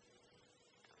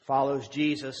follows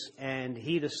Jesus and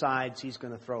he decides he's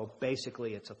going to throw,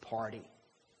 basically it's a party.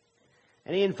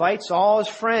 And he invites all his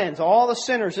friends, all the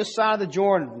sinners this side of the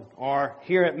Jordan are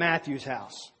here at Matthew's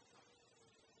house.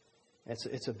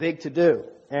 It's a big to-do.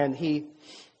 And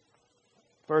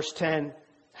verse 10,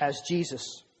 has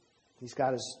Jesus. He's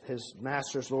got his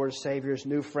Master's Lord, Savior's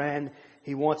new friend.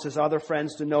 He wants his other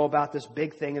friends to know about this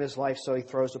big thing in his life, so he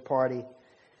throws a party.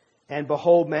 And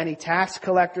behold, many tax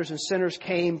collectors and sinners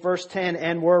came, verse 10,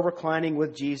 and were reclining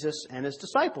with Jesus and His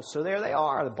disciples. So there they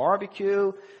are, the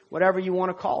barbecue, whatever you want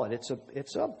to call it.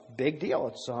 It's a big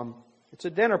deal. It's a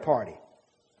dinner party.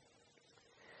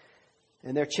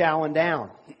 And they're chowing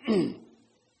down.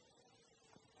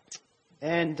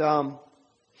 And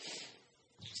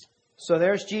so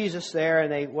there's Jesus there,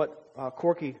 and what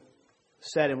Corky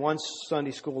said in one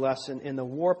Sunday school lesson, in the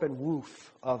warp and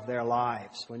woof of their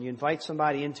lives. When you invite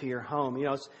somebody into your home,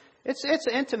 it's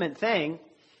an intimate thing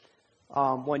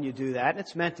when you do that.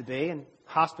 It's meant to be, and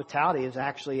hospitality is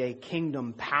actually a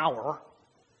kingdom power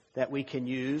that we can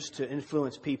use to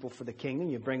influence people for the kingdom.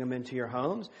 You bring them into your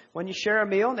homes. When you share a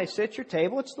meal and they sit at your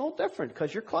table, it's a little different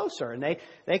because you're closer. And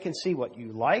they can see what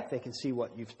you like. They can see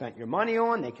what you've spent your money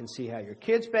on. They can see how your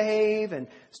kids behave and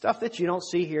stuff that you don't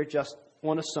see here just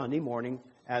on a Sunday morning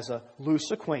as a loose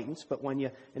acquaintance. But when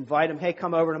you invite them, hey,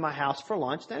 come over to my house for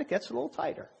lunch, then it gets a little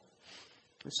tighter.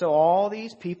 And so all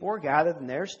these people are gathered, and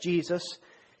there's Jesus.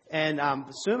 And I'm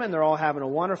assuming they're all having a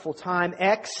wonderful time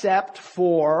except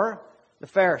for the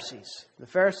Pharisees. The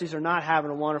Pharisees are not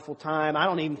having a wonderful time. I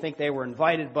don't even think they were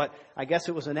invited, but I guess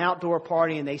it was an outdoor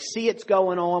party and they see it's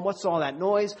going on. What's all that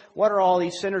noise? What are all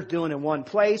these sinners doing in one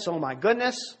place? Oh my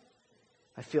goodness.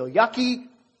 I feel yucky.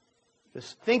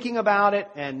 just thinking about it,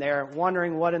 and they're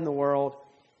wondering what in the world.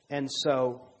 And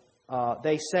so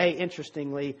they say,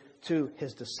 interestingly, to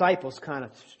his disciples,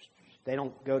 they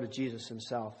don't go to Jesus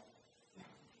himself.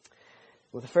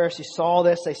 When the Pharisees saw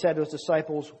this, they said to his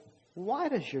disciples, "Why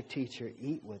does your teacher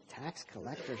eat with tax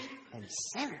collectors and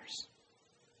sinners?"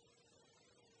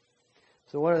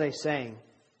 So what are they saying?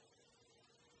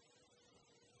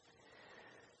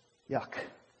 Yuck.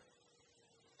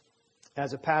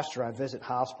 As a pastor, I visit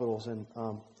hospitals and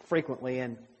frequently,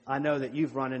 and I know that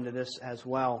you've run into this as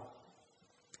well.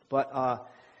 But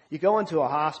you go into a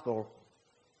hospital,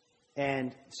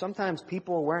 and sometimes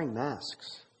people are wearing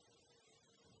masks,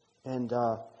 and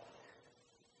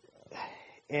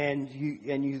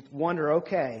you wonder,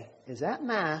 okay, is that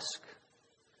mask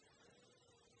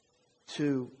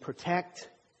to protect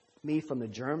me from the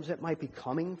germs that might be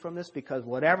coming from this? Because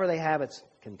whatever they have, it's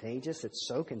contagious. It's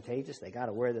so contagious they got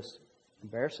to wear this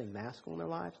embarrassing mask on their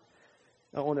lives,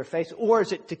 on their face. Or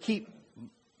is it to keep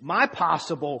my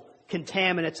possible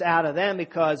contaminants out of them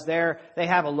because they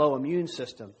have a low immune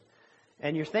system?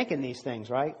 And you're thinking these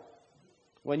things, right?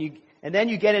 And then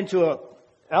you get into an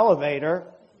elevator,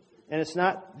 and it's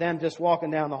not them just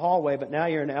walking down the hallway, but now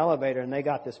you're in an elevator and they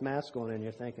got this mask on, and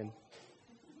you're thinking,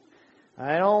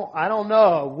 I don't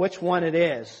know which one it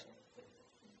is,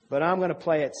 but I'm going to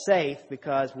play it safe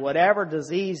because whatever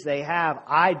disease they have,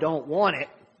 I don't want it.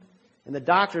 And the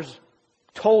doctors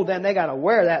told them they got to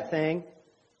wear that thing.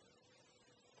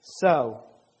 So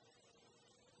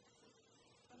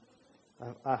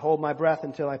I hold my breath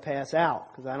until I pass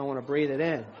out because I don't want to breathe it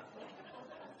in.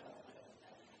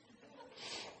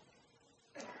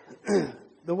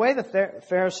 The way the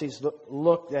Pharisees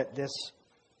looked at this,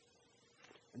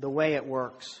 the way it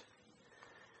works,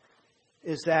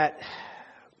 is that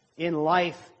in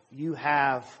life you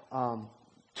have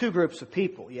two groups of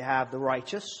people. You have the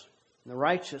righteous. And the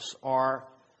righteous are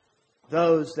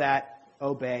those that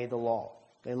obey the law.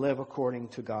 They live according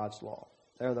to God's law.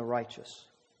 They're the righteous.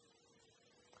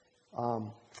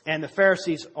 And the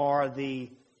Pharisees are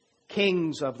the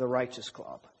kings of the righteous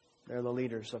club. They're the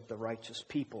leaders of the righteous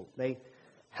people. They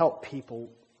help people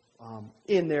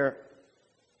in their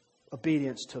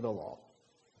obedience to the law.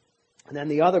 And then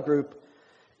the other group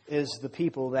is the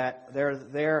people that they're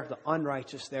the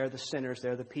unrighteous, they're the sinners,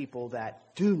 they're the people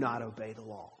that do not obey the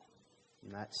law.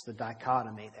 And that's the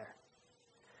dichotomy there.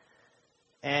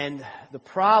 And the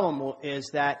problem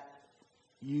is that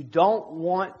you don't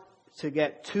want to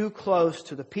get too close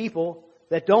to the people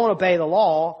that don't obey the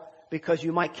law because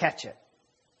you might catch it.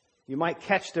 You might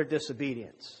catch their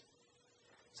disobedience.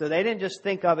 So they didn't just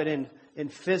think of it in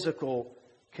physical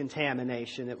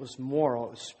contamination. It was moral.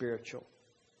 It was spiritual.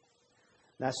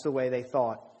 That's the way they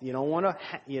thought. You don't want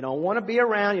to be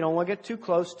around. You don't want to get too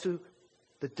close to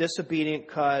the disobedient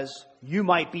because you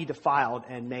might be defiled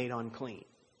and made unclean.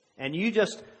 And you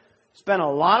just spend a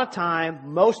lot of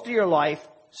time, most of your life,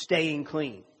 staying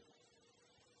clean.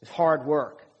 It's hard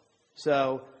work.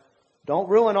 So don't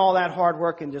ruin all that hard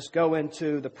work and just go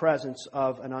into the presence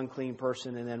of an unclean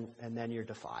person and then you're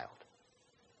defiled.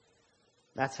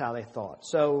 That's how they thought.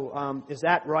 So is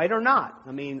that right or not?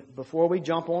 I mean, before we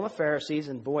jump on the Pharisees,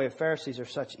 and boy, the Pharisees are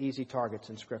such easy targets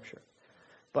in Scripture.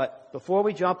 But before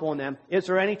we jump on them, is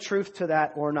there any truth to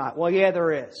that or not? Well, yeah,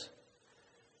 there is.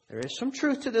 There is some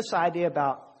truth to this idea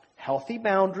about healthy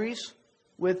boundaries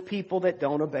with people that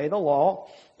don't obey the law.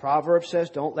 Proverbs says,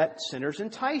 don't let sinners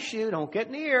entice you. Don't get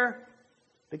near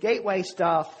the gateway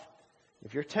stuff.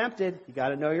 If you're tempted, you got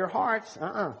to know your hearts.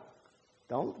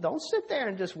 Don't sit there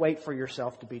and just wait for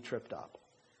yourself to be tripped up.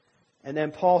 And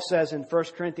then Paul says in 1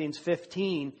 Corinthians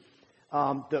 15,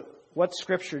 what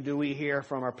scripture do we hear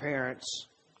from our parents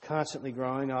constantly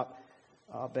growing up?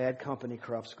 Bad company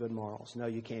corrupts good morals. No,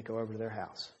 you can't go over to their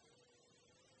house.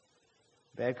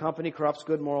 Bad company corrupts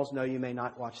good morals. No, you may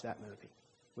not watch that movie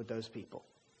with those people.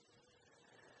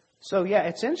 So yeah,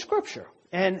 it's in Scripture.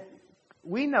 And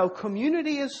we know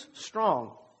community is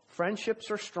strong. Friendships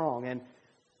are strong. And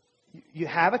you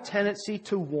have a tendency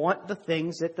to want the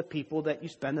things that the people that you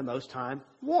spend the most time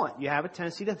want. You have a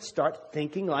tendency to start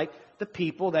thinking like the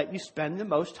people that you spend the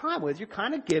most time with. You're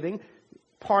kind of giving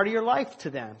part of your life to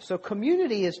them. So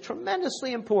community is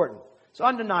tremendously important. It's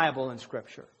undeniable in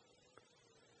Scripture.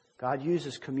 God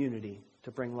uses community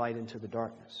to bring light into the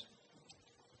darkness.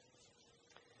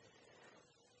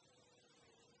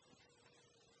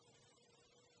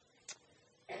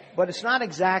 But it's not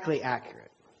exactly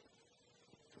accurate,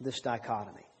 this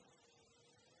dichotomy.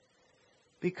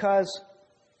 Because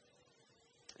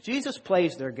Jesus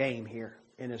plays their game here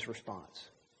in His response.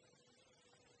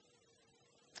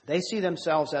 They see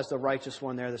themselves as the righteous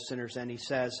one, they're the sinners, and He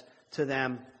says to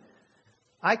them,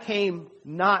 I came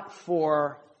not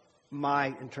for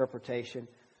my interpretation.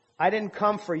 I didn't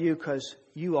come for you because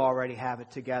you already have it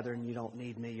together and you don't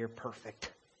need me. You're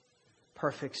perfect.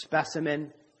 Perfect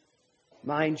specimen,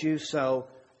 mind you. So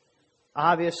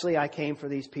obviously I came for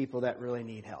these people that really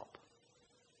need help.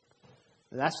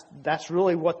 That's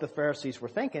really what the Pharisees were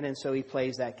thinking, and so he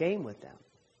plays that game with them.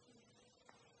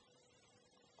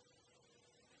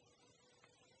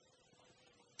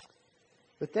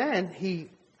 But then he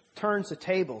turns the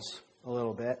tables a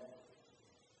little bit.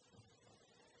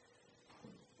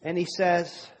 And he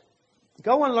says,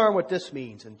 go and learn what this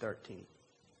means in 13.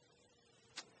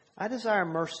 I desire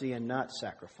mercy and not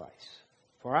sacrifice,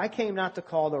 for I came not to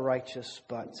call the righteous,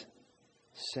 but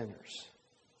sinners.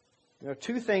 There are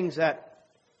two things that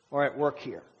are at work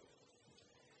here.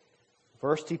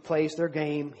 First, he plays their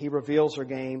game, he reveals their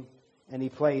game, and he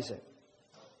plays it.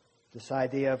 This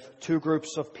idea of two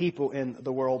groups of people in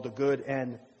the world, the good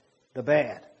and the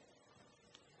bad.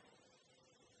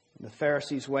 The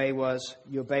Pharisees' way was,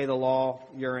 you obey the law,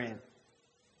 you're in.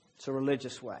 It's a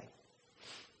religious way.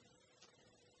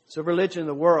 It's a religion of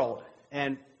the world.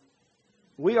 And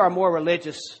we are more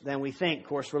religious than we think. Of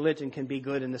course, religion can be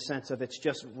good in the sense of it's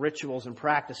just rituals and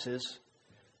practices.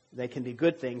 They can be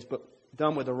good things, but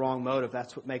done with the wrong motive.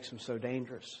 That's what makes them so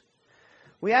dangerous.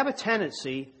 We have a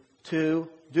tendency to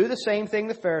do the same thing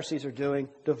the Pharisees are doing,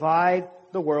 divide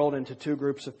the world into two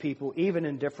groups of people, even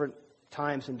in different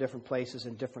times and different places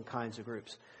and different kinds of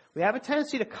groups. We have a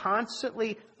tendency to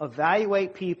constantly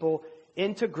evaluate people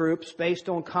into groups based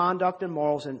on conduct and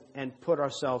morals and put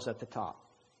ourselves at the top.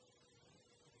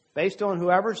 Based on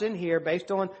whoever's in here,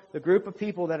 based on the group of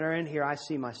people that are in here, I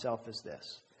see myself as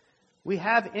this. We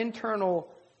have internal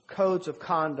codes of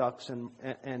conducts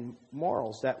and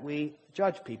morals that we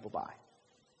judge people by.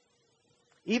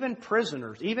 Even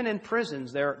prisoners, even in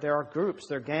prisons, there are groups,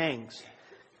 there are gangs.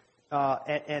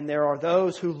 And there are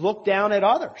those who look down at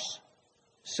others.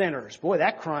 Sinners. Boy,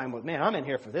 that crime was, man, I'm in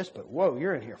here for this, but whoa,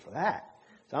 you're in here for that.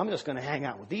 So I'm just going to hang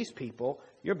out with these people.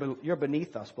 You're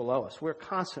beneath us, below us. We're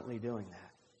constantly doing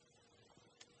that.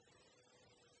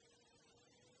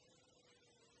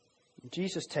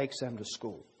 Jesus takes them to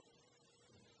school.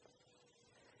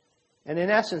 And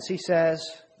in essence, he says,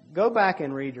 go back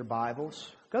and read your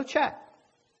Bibles. Go check.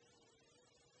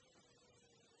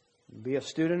 Be a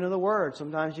student of the Word.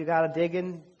 Sometimes you got to dig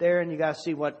in there and you got to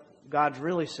see what God's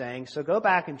really saying. So go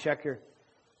back and check your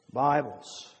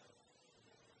Bibles.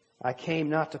 I came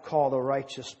not to call the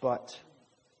righteous, but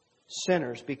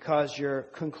sinners, because your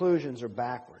conclusions are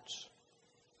backwards.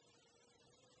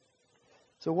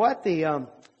 So what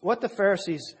the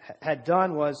Pharisees had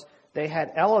done was they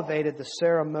had elevated the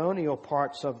ceremonial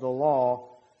parts of the law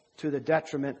to the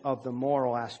detriment of the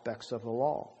moral aspects of the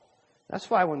law. That's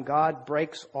why when God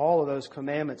breaks all of those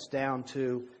commandments down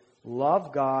to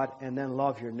love God and then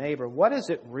love your neighbor, what is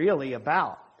it really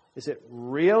about? Is it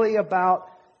really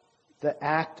about the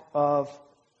act of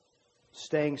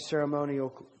staying ceremonial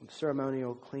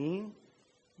clean,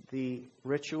 the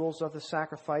rituals of the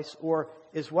sacrifice, or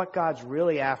is what God's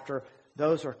really after,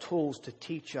 those are tools to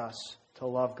teach us to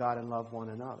love God and love one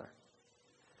another?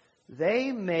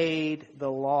 They made the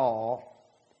law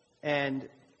and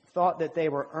thought that they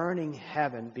were earning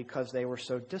heaven because they were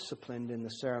so disciplined in the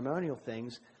ceremonial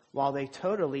things, while they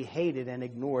totally hated and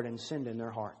ignored and sinned in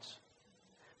their hearts.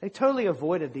 They totally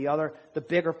avoided the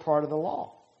bigger part of the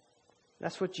law.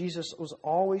 That's what Jesus was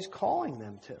always calling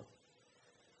them to.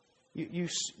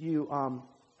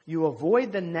 You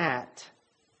avoid the gnat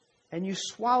and you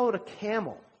swallowed a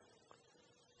camel.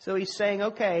 So he's saying,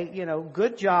 okay,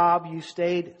 good job. You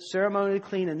stayed ceremonially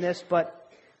clean in this, but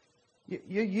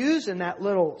you're using that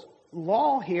little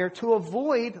law here to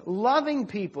avoid loving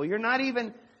people. You're not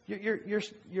even,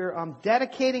 you're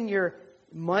dedicating your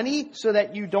money so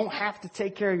that you don't have to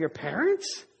take care of your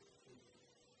parents.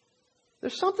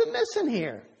 There's something missing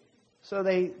here. So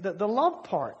the love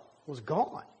part was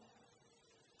gone.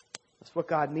 That's what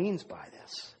God means by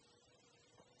this.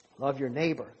 Love your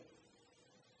neighbor.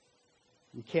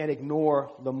 You can't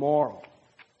ignore the moral.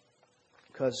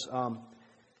 Because,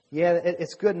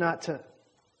 it's good not to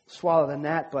swallow the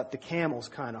gnat, but the camel's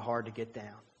kind of hard to get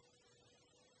down.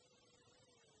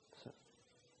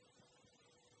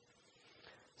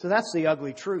 So that's the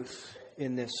ugly truth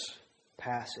in this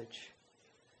passage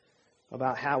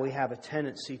about how we have a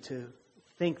tendency to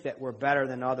think that we're better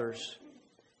than others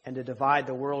and to divide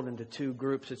the world into two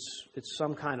groups. It's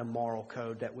some kind of moral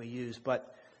code that we use,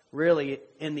 but really,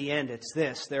 in the end, it's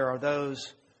this. There are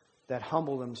those that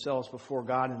humble themselves before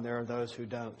God, and there are those who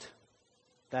don't.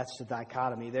 That's the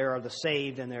dichotomy. There are the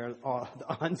saved and there are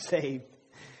the unsaved.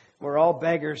 We're all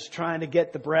beggars trying to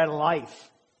get the bread of life.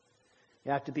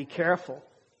 You have to be careful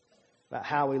about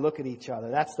how we look at each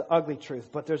other. That's the ugly truth.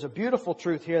 But there's a beautiful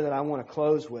truth here that I want to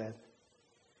close with.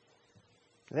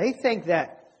 They think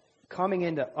that coming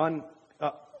into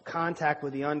contact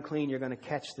with the unclean, you're going to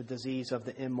catch the disease of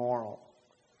the immoral.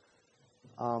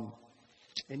 And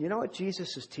you know what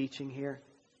Jesus is teaching here?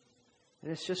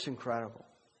 And it's just incredible.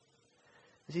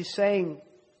 He's saying,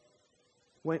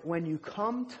 when you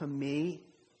come to me,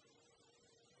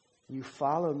 you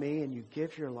follow me and you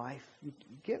give your life, you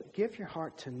give your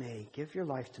heart to me, give your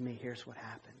life to me, here's what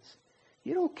happens.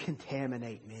 You don't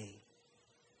contaminate me.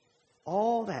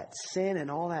 All that sin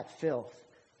and all that filth,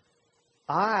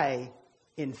 I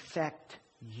infect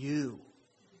you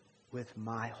with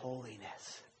my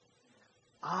holiness.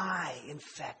 I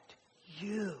infect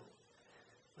you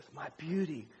with my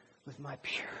beauty, with my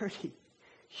purity.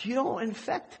 You don't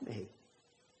infect me.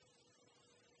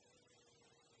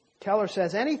 Keller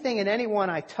says, anything and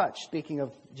anyone I touch, speaking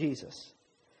of Jesus,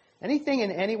 anything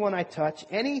and anyone I touch,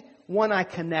 anyone I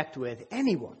connect with,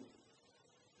 anyone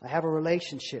I have a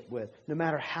relationship with, no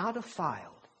matter how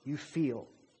defiled you feel.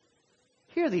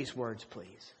 Hear these words,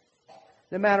 please.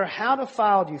 No matter how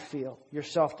defiled you feel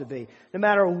yourself to be, no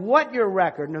matter what your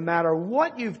record, no matter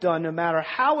what you've done, no matter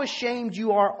how ashamed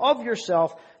you are of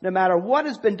yourself, no matter what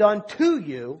has been done to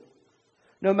you,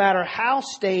 no matter how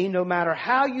stained, no matter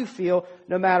how you feel,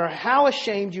 no matter how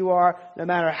ashamed you are, no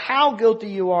matter how guilty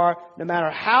you are, no matter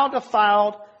how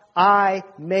defiled, I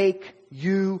make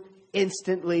you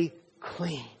instantly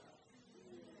clean.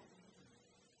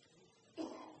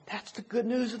 That's the good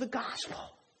news of the gospel.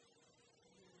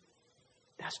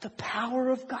 That's the power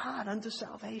of God unto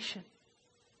salvation.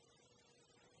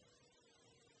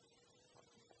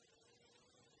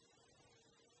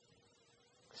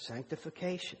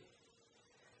 Sanctification.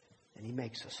 And He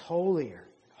makes us holier,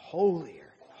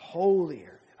 holier,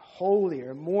 holier,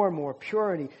 holier, more and more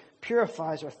pure. And He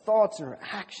purifies our thoughts and our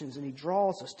actions. And He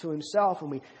draws us to Himself. And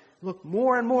we look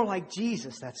more and more like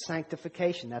Jesus. That's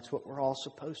sanctification. That's what we're all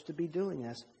supposed to be doing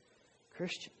as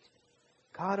Christians.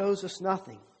 God owes us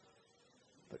nothing.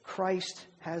 But Christ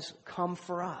has come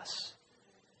for us.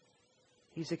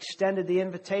 He's extended the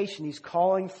invitation. He's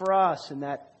calling for us in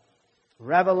that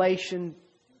Revelation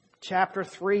chapter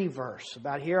 3 verse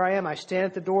about, here I am, I stand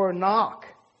at the door and knock.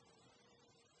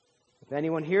 If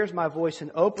anyone hears my voice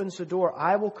and opens the door,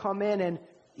 I will come in and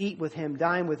eat with him,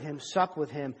 dine with him, sup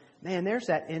with him. Man, there's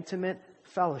that intimate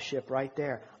fellowship right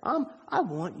there. I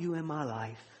want you in my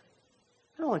life.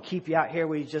 I don't want to keep you out here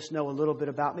where you just know a little bit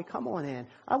about me. Come on in.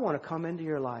 I want to come into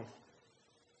your life.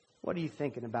 What are you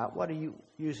thinking about? What are you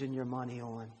using your money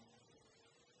on?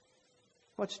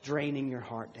 What's draining your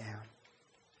heart down?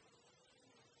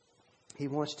 He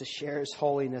wants to share His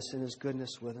holiness and His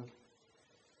goodness with them.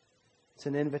 It's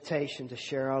an invitation to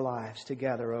share our lives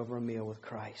together over a meal with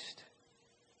Christ.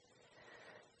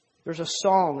 There's a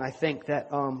song, I think, that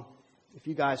if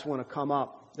you guys want to come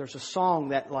up, there's a song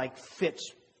that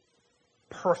fits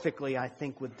perfectly, I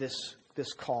think, with this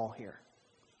call here.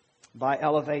 By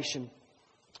Elevation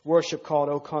Worship, called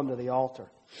 "Oh Come to the Altar."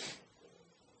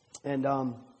 And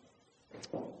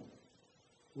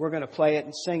we're going to play it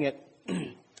and sing it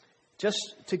just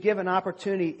to give an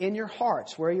opportunity in your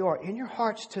hearts, where you are, in your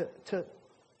hearts to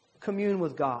commune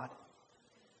with God.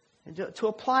 And to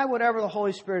apply whatever the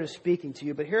Holy Spirit is speaking to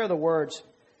you. But here are the words.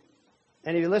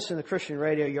 And if you listen to Christian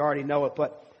radio, you already know it.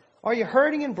 But are you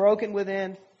hurting and broken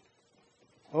within?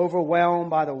 Overwhelmed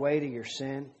by the weight of your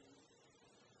sin?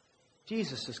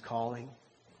 Jesus is calling.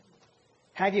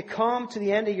 Have you come to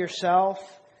the end of yourself?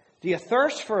 Do you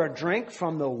thirst for a drink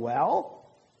from the well?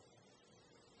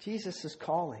 Jesus is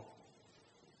calling.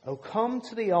 Oh, come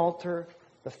to the altar.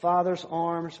 The Father's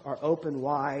arms are open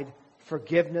wide.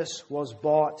 Forgiveness was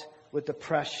bought with the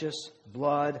precious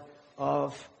blood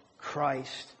of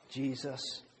Christ.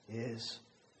 Jesus is